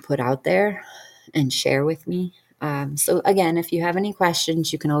what you put out there and share with me. So again, if you have any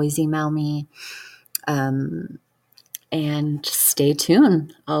questions, you can always email me. And stay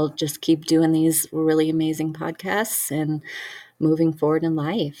tuned. I'll just keep doing these really amazing podcasts and moving forward in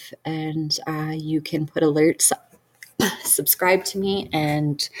life. And you can put alerts, subscribe to me,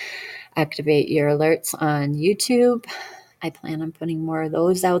 and activate your alerts on YouTube. I plan on putting more of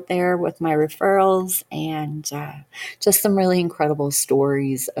those out there with my referrals and just some really incredible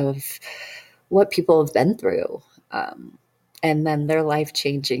stories of what people have been through, and then their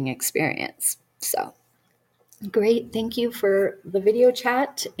life-changing experience. So great. Thank you for the video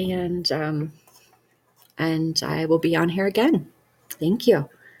chat, and I will be on here again. Thank you.